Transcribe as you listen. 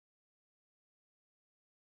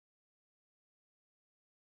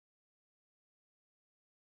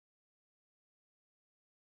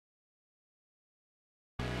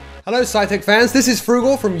Hello Saitek fans, this is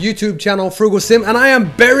Froogle from YouTube channel Froogle Sim, and I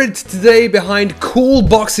am buried today behind cool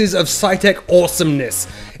boxes of Saitek awesomeness.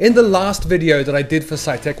 In the last video that I did for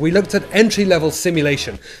Saitek, we looked at entry-level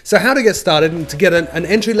simulation. So how to get started and to get an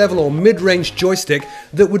entry-level or mid-range joystick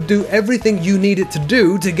that would do everything you need it to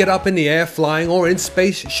do to get up in the air, flying, or in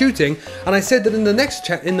space shooting. And I said that in the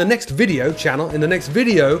next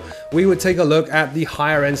video, we would take a look at the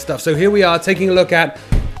higher end stuff. So here we are taking a look at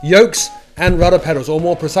Yokes and Rudder Pedals, or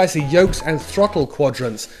more precisely, Yokes and Throttle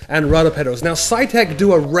quadrants and rudder pedals. Now, Saitek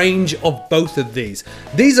do a range of both of these.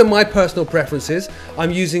 These are my personal preferences. I'm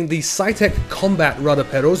using the Saitek Combat rudder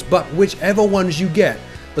pedals, but whichever ones you get,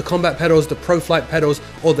 the Combat pedals, the Pro Flight pedals,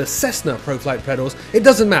 or the Cessna Pro Flight pedals, it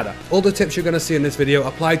doesn't matter. All the tips you're going to see in this video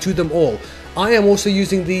apply to them all. I am also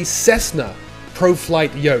using the Cessna Pro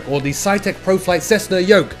Flight yoke, or the Saitek Pro Flight Cessna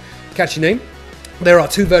yoke. Catchy name. There are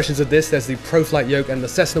two versions of this. There's the Pro Flight yoke and the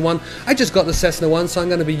Cessna one. I just got the Cessna one, so I'm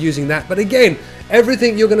going to be using that. But again,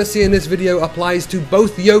 everything you're going to see in this video applies to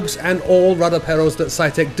both yokes and all rudder pedals that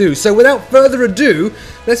Saitek do. So without further ado,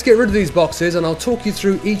 let's get rid of these boxes and I'll talk you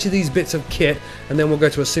through each of these bits of kit, and then we'll go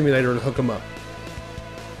to a simulator and hook them up.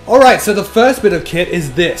 Alright, so the first bit of kit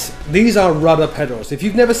is this. These are rudder pedals. If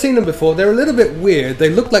you've never seen them before, they're a little bit weird. They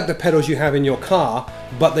look like the pedals you have in your car,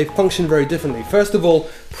 but they function very differently. First of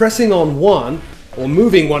all, pressing on one, or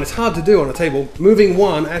moving one, it's hard to do on a table, moving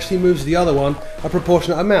one actually moves the other one a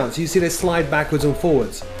proportionate amount. So you see they slide backwards and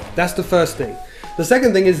forwards. That's the first thing. The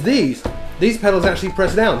second thing is these. These pedals actually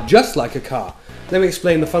press down, just like a car. Let me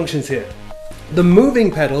explain the functions here. The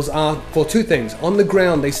moving pedals are for two things. On the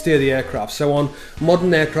ground, they steer the aircraft. So on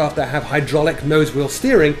modern aircraft that have hydraulic nose wheel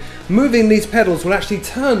steering, moving these pedals will actually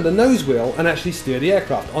turn the nose wheel and actually steer the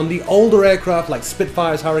aircraft. On the older aircraft like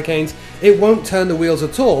Spitfires, Hurricanes, it won't turn the wheels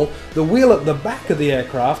at all. The wheel at the back of the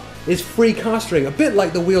aircraft is free castering, a bit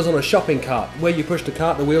like the wheels on a shopping cart. Where you push the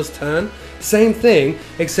cart, the wheels turn. Same thing,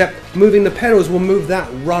 except moving the pedals will move that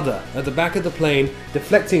rudder at the back of the plane,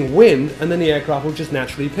 deflecting wind, and then the aircraft will just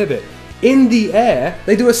naturally pivot. In the air,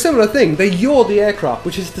 they do a similar thing. They yaw the aircraft,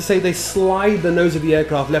 which is to say they slide the nose of the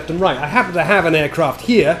aircraft left and right. I happen to have an aircraft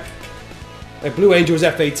here, a Blue Angels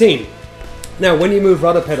F-18. Now, when you move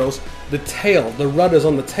rudder pedals, the tail, the rudders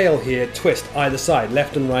on the tail here twist either side,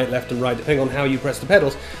 left and right, depending on how you press the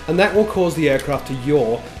pedals, and that will cause the aircraft to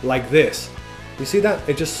yaw like this. You see that?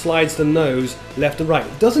 It just slides the nose left and right.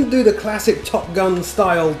 It doesn't do the classic Top Gun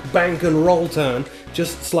style bank and roll turn,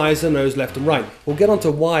 just slides the nose left and right. We'll get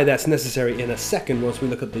onto why that's necessary in a second once we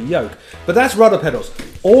look at the yoke. But that's rudder pedals.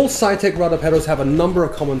 All Saitek rudder pedals have a number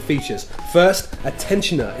of common features. First, a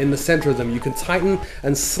tensioner in the center of them. You can tighten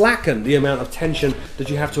and slacken the amount of tension that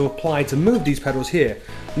you have to apply to move these pedals here.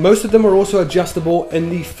 Most of them are also adjustable in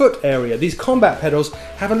the foot area. These combat pedals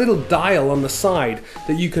have a little dial on the side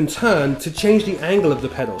that you can turn to change the angle of the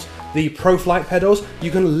pedals. The Pro Flight pedals,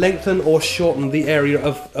 you can lengthen or shorten the area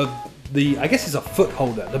of the, I guess it's a foot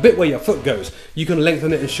holder, the bit where your foot goes. You can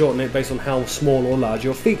lengthen it and shorten it based on how small or large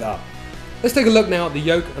your feet are. Let's take a look now at the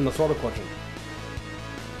yoke and the throttle quadrant.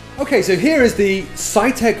 Okay, so here is the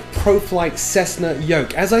Saitek Pro Flight Cessna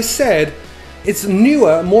yoke. As I said, it's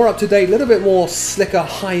newer, more up to date, a little bit more slicker,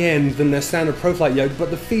 high end than their standard Pro Flight yoke,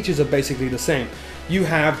 but the features are basically the same. You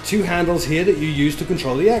have two handles here that you use to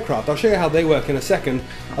control the aircraft. I'll show you how they work in a second,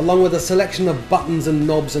 along with a selection of buttons and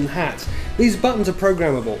knobs and hats. These buttons are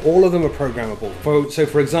programmable. All of them are programmable. So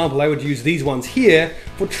for example, I would use these ones here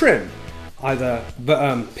for trim, either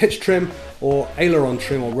pitch trim or aileron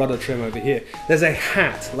trim or rudder trim over here. There's a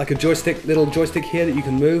hat, like a joystick, little joystick here that you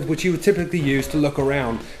can move, which you would typically use to look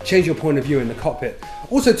around, change your point of view in the cockpit.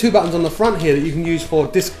 Also two buttons on the front here that you can use for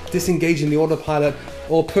disengaging the autopilot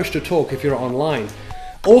or push to talk if you're online.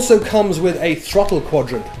 Also comes with a throttle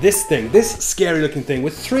quadrant, this thing, this scary looking thing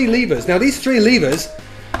with three levers. Now these three levers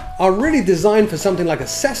are really designed for something like a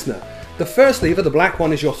Cessna. The first lever, the black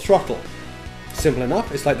one, is your throttle. Simple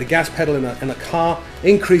enough, it's like the gas pedal in a car.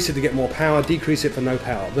 Increase it to get more power, decrease it for no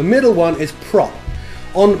power. The middle one is prop.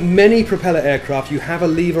 On many propeller aircraft you have a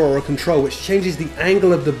lever or a control which changes the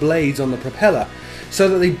angle of the blades on the propeller so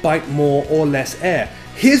that they bite more or less air.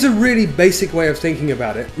 Here's a really basic way of thinking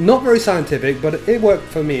about it. Not very scientific, but it worked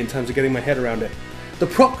for me in terms of getting my head around it. The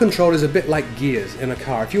prop control is a bit like gears in a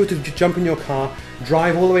car. If you were to jump in your car,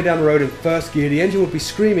 drive all the way down the road in first gear, the engine would be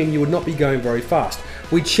screaming, you would not be going very fast.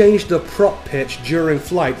 We changed the prop pitch during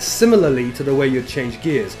flight similarly to the way you'd change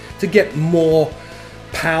gears to get more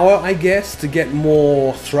power, I guess, to get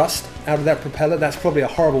more thrust out of that propeller. That's probably a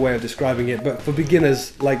horrible way of describing it, but for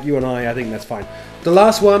beginners like you and I think that's fine. The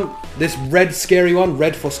last one, this red scary one,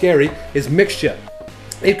 red for scary, is mixture.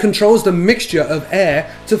 It controls the mixture of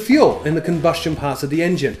air to fuel in the combustion parts of the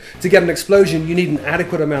engine. To get an explosion, you need an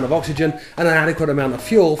adequate amount of oxygen and an adequate amount of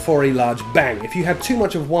fuel for a large bang. If you have too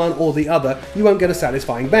much of one or the other, you won't get a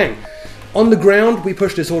satisfying bang. On the ground, we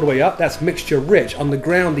push this all the way up, that's mixture rich. On the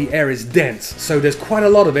ground, the air is dense, so there's quite a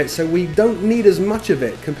lot of it, so we don't need as much of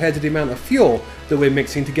it compared to the amount of fuel that we're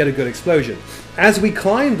mixing to get a good explosion. As we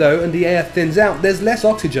climb though, and the air thins out, there's less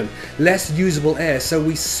oxygen, less usable air, so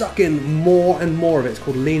we suck in more and more of it. It's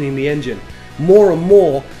called leaning the engine. More and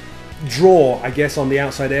more draw, I guess, on the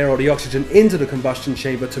outside air or the oxygen into the combustion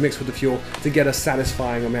chamber to mix with the fuel to get a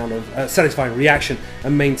satisfying amount of satisfying reaction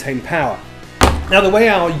and maintain power. Now the way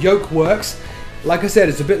our yoke works, like I said,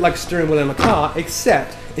 it's a bit like a steering wheel in a car,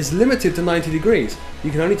 except it's limited to 90 degrees.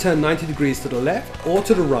 You can only turn 90 degrees to the left or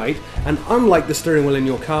to the right, and unlike the steering wheel in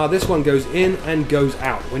your car, this one goes in and goes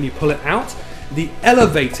out. When you pull it out, the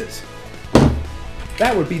elevators,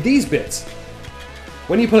 that would be these bits.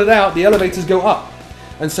 When you pull it out, the elevators go up.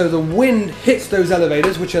 And so the wind hits those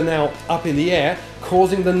elevators, which are now up in the air,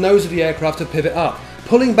 causing the nose of the aircraft to pivot up.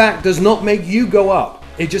 Pulling back does not make you go up.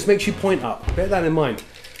 It just makes you point up. Bear that in mind.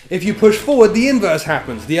 If you push forward, the inverse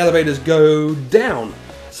happens. The elevators go down.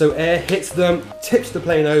 So air hits them, tips the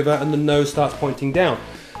plane over, and the nose starts pointing down.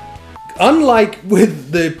 Unlike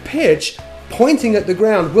with the pitch, pointing at the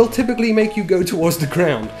ground will typically make you go towards the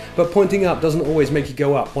ground, but pointing up doesn't always make you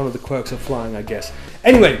go up. One of the quirks of flying, I guess.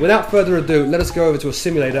 Anyway, without further ado, let us go over to a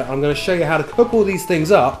simulator. I'm going to show you how to hook all these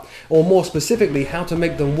things up, or more specifically, how to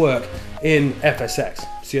make them work in FSX.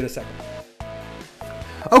 See you in a second.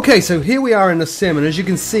 Okay, so here we are in the sim, and as you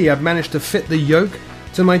can see, I've managed to fit the yoke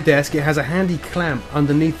to my desk. It has a handy clamp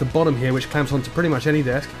underneath the bottom here, which clamps onto pretty much any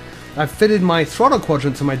desk. I've fitted my throttle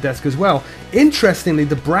quadrant to my desk as well. Interestingly,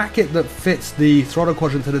 the bracket that fits the throttle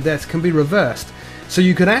quadrant to the desk can be reversed. So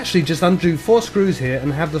you could actually just undo 4 screws here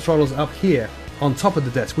and have the throttles up here on top of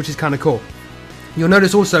the desk, which is kind of cool. You'll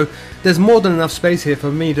notice also there's more than enough space here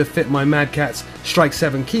for me to fit my Mad Catz Strike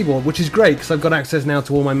 7 keyboard, which is great because I've got access now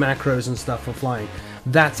to all my macros and stuff for flying.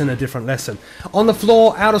 That's in a different lesson. On the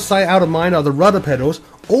floor, out of sight, out of mind, are the rudder pedals.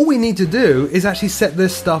 All we need to do is actually set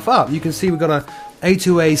this stuff up. You can see we've got a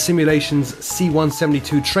A2A Simulations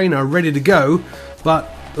C172 trainer ready to go, but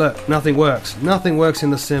look, nothing works. Nothing works in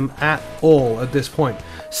the sim at all at this point.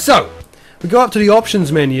 So, we go up to the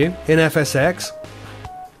options menu in FSX,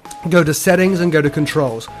 go to settings and go to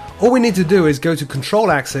controls. All we need to do is go to control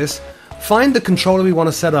axis, find the controller we want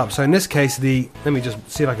to set up. So in this case, let me just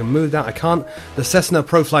see if I can move that. I can't. The Cessna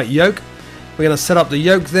ProFlight yoke. We're going to set up the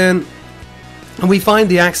yoke then, and we find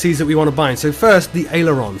the axes that we want to bind. So first, the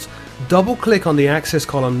ailerons. Double click on the axis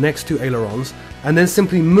column next to ailerons, and then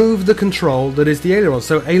simply move the control that is the ailerons.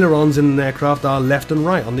 So ailerons in an aircraft are left and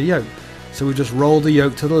right on the yoke. So we just roll the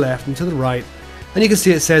yoke to the left and to the right, and you can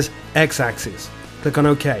see it says X-axis. Click on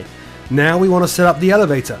OK. Now we want to set up the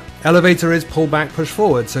elevator. Elevator is pull back, push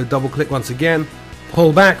forward. So double click once again,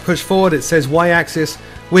 pull back, push forward. It says Y-axis.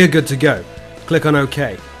 We're good to go. Click on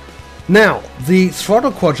OK. Now, the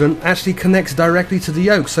throttle quadrant actually connects directly to the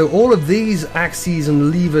yoke. So all of these axes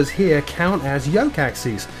and levers here count as yoke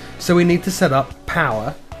axes. So we need to set up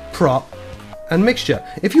power, prop, and mixture.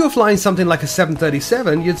 If you were flying something like a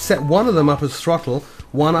 737, you'd set one of them up as throttle,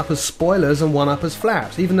 one up as spoilers, and one up as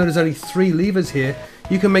flaps. Even though there's only 3 levers here,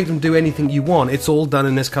 you can make them do anything you want. It's all done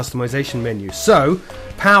in this customization menu. So,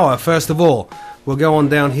 power, first of all. We'll go on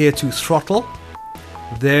down here to throttle.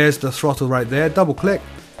 There's the throttle right there. Double click.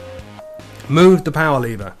 Move the power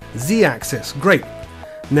lever. Z-axis. Great.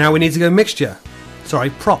 Now we need to go mixture. Sorry,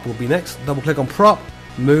 prop will be next. Double click on prop.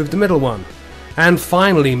 Move the middle one. And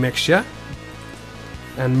finally mixture.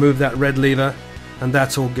 And move that red lever. And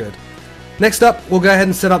that's all good. Next up, we'll go ahead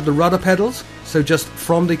and set up the rudder pedals. So just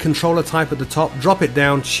from the controller type at the top, drop it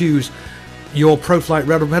down, choose your ProFlight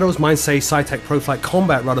rudder pedals. Mine say Saitek ProFlight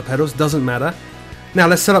Combat rudder pedals, doesn't matter. Now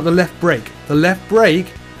let's set up the left brake. The left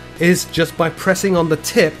brake is just by pressing on the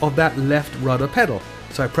tip of that left rudder pedal.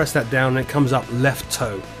 So I press that down and it comes up left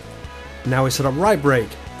toe. Now we set up right brake.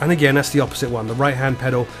 And again, that's the opposite one, the right hand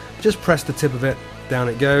pedal. Just press the tip of it, down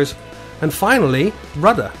it goes. And finally,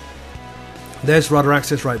 rudder. There's rudder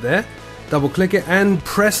axis right there. Double click it and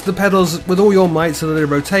press the pedals with all your might so that they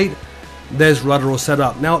rotate. There's rudder all set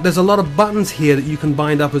up. Now there's a lot of buttons here that you can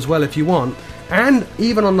bind up as well if you want, and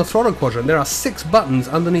even on the throttle quadrant there are 6 buttons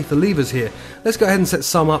underneath the levers here. Let's go ahead and set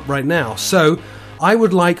some up right now. So I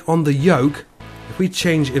would like on the yoke, if we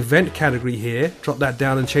change event category here, drop that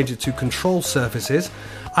down and change it to control surfaces,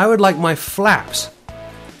 I would like my flaps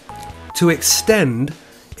to extend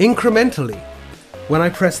incrementally when I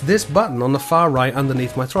press this button on the far right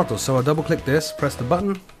underneath my throttle. So I'll double click this, press the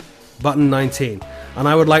button, button 19. And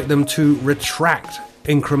I would like them to retract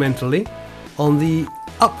incrementally on the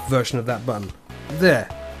up version of that button. There.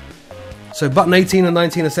 So button 18 and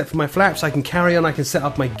 19 are set for my flaps. I can carry on, I can set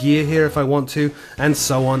up my gear here if I want to, and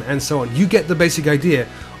so on and so on. You get the basic idea.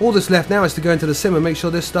 All that's left now is to go into the sim and make sure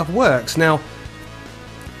this stuff works. Now,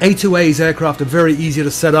 A2A's aircraft are very easy to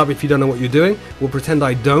set up if you don't know what you're doing. We'll pretend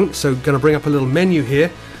I don't, so going to bring up a little menu here,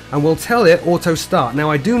 and we'll tell it auto start. Now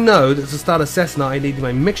I do know that to start a Cessna I need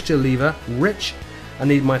my mixture lever rich, I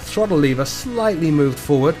need my throttle lever slightly moved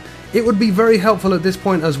forward. It would be very helpful at this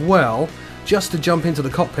point as well, just to jump into the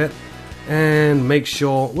cockpit and make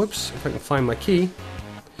sure, whoops, if I can find my key,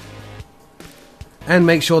 and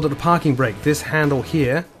make sure that the parking brake, this handle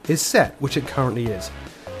here, is set, which it currently is.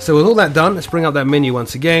 So with all that done, let's bring up that menu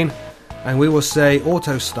once again, and we will say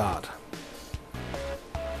auto start.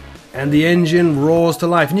 And the engine roars to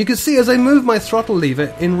life. And you can see as I move my throttle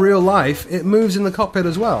lever in real life, it moves in the cockpit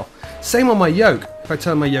as well. Same on my yoke. If I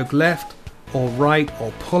turn my yoke left, or right,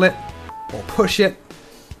 or pull it, or push it,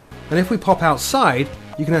 and if we pop outside,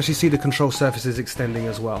 you can actually see the control surfaces extending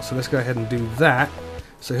as well. So let's go ahead and do that.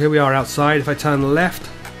 So here we are outside. If I turn left,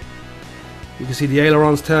 you can see the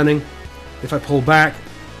ailerons turning. If I pull back,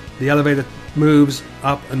 the elevator moves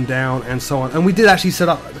up and down and so on. And we did actually set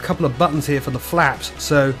up a couple of buttons here for the flaps.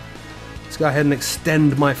 So let's go ahead and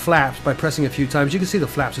extend my flaps by pressing a few times. You can see the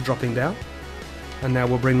flaps are dropping down. And now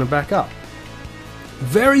we'll bring them back up.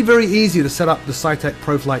 Very, very easy to set up the Saitek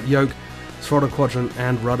ProFlight yoke, throttle quadrant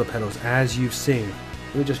and rudder pedals as you've seen.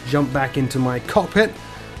 Let me just jump back into my cockpit.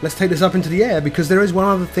 Let's take this up into the air because there is one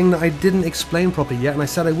other thing that I didn't explain properly yet, and I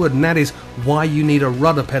said I would, and that is why you need a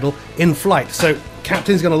rudder pedal in flight. So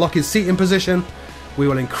captain's going to lock his seat in position. We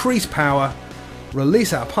will increase power,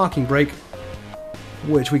 release our parking brake,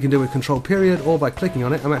 which we can do with control period or by clicking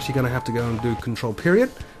on it. I'm actually going to have to go and do control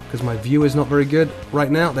period because my view is not very good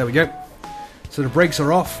right now. There we go. So the brakes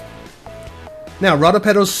are off. Now, rudder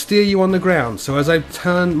pedals steer you on the ground, so as I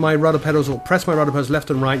turn my rudder pedals or press my rudder pedals left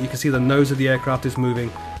and right, you can see the nose of the aircraft is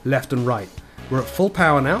moving left and right. We're at full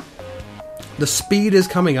power now. The speed is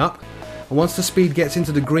coming up, and once the speed gets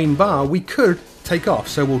into the green bar, we could take off.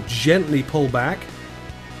 So we'll gently pull back,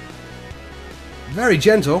 very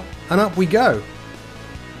gentle, and up we go.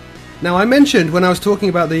 Now, I mentioned when I was talking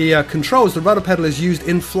about the controls, the rudder pedal is used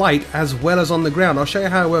in flight as well as on the ground. I'll show you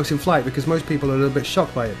how it works in flight because most people are a little bit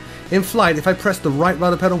shocked by it. In flight, if I press the right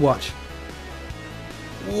rudder pedal, watch.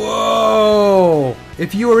 Whoa!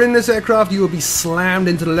 If you were in this aircraft, you would be slammed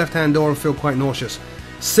into the left-hand door and feel quite nauseous.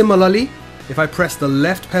 Similarly, if I press the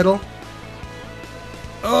left pedal,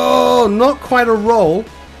 oh, not quite a roll.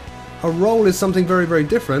 A roll is something very, very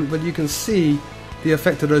different, but you can see the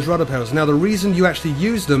effect of those rudder pedals. Now, the reason you actually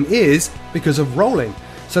use them is because of rolling.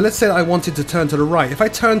 So let's say I wanted to turn to the right. If I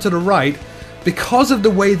turn to the right, because of the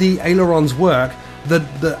way the ailerons work,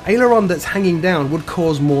 the aileron that's hanging down would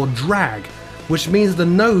cause more drag, which means the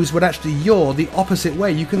nose would actually yaw the opposite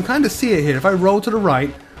way. You can kind of see it here. If I roll to the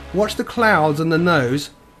right, watch the clouds and the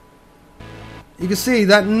nose, you can see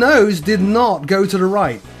that nose did not go to the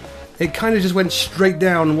right. It kind of just went straight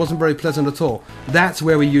down and wasn't very pleasant at all. That's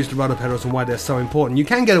where we use the rudder pedals and why they're so important. You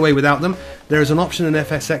can get away without them. There is an option in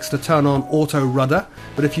FSX to turn on auto rudder,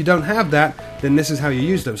 but if you don't have that, then this is how you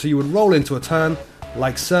use them. So you would roll into a turn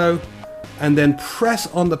like so, and then press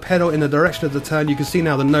on the pedal in the direction of the turn. You can see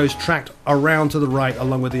now the nose tracked around to the right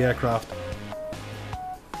along with the aircraft.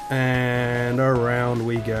 And around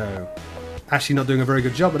we go. Actually not doing a very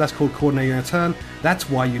good job, but that's called coordinating a turn. That's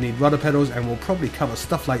why you need rudder pedals, and we'll probably cover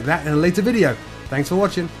stuff like that in a later video. Thanks for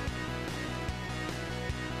watching.